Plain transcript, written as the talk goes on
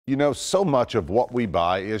You know, so much of what we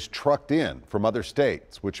buy is trucked in from other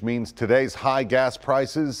states, which means today's high gas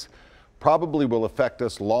prices probably will affect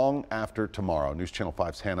us long after tomorrow. News Channel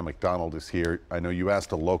 5's Hannah McDonald is here. I know you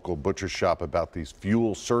asked a local butcher shop about these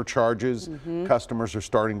fuel surcharges customers are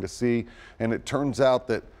starting to see, and it turns out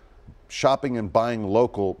that shopping and buying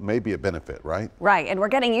local may be a benefit, right? Right, and we're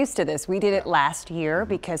getting used to this. We did it last year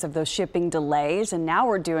because of those shipping delays, and now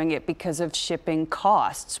we're doing it because of shipping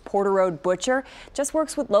costs. Porter Road Butcher just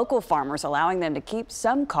works with local farmers, allowing them to keep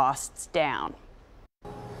some costs down.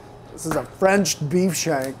 This is a French beef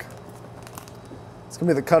shank. It's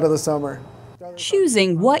gonna be the cut of the summer.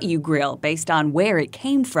 Choosing what you grill based on where it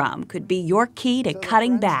came from could be your key to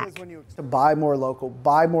cutting back. To buy more local,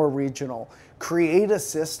 buy more regional, create a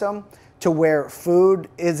system to where food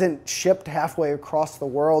isn't shipped halfway across the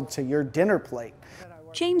world to your dinner plate.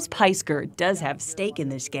 James Peisker does have stake in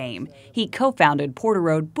this game. He co-founded Porter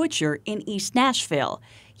Road Butcher in East Nashville.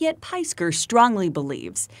 Yet Peisker strongly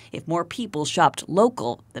believes if more people shopped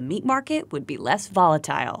local, the meat market would be less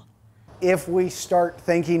volatile. If we start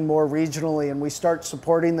thinking more regionally and we start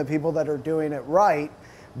supporting the people that are doing it right,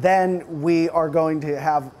 then we are going to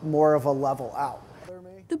have more of a level out.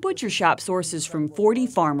 The butcher shop sources from 40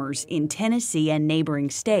 farmers in Tennessee and neighboring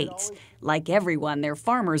states. Like everyone, their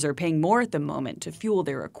farmers are paying more at the moment to fuel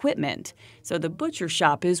their equipment. So the butcher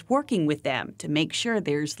shop is working with them to make sure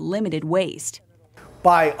there's limited waste.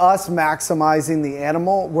 By us maximizing the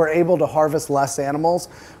animal, we're able to harvest less animals,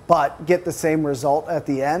 but get the same result at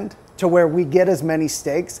the end, to where we get as many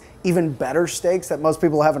steaks, even better steaks that most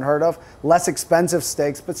people haven't heard of, less expensive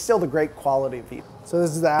steaks, but still the great quality of meat. So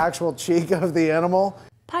this is the actual cheek of the animal.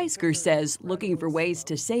 Peisker says looking for ways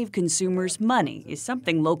to save consumers money is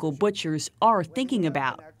something local butchers are thinking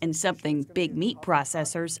about and something big meat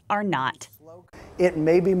processors are not. It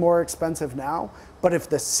may be more expensive now, but if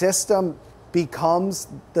the system becomes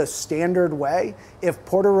the standard way, if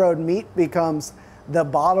Porter Road meat becomes the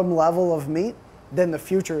bottom level of meat, then the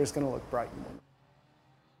future is going to look bright.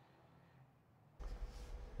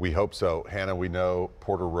 We hope so. Hannah, we know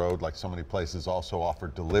Porter Road, like so many places, also offer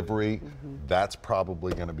delivery. That's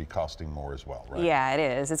probably going to be costing more as well, right? Yeah, it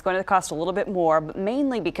is. It's going to cost a little bit more, but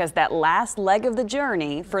mainly because that last leg of the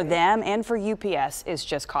journey for them and for UPS is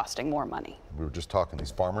just costing more money. We were just talking, these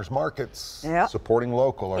farmers markets Yep. supporting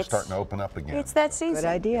local are starting to open up again. It's that season. Good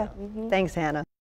idea. Thanks, Hannah.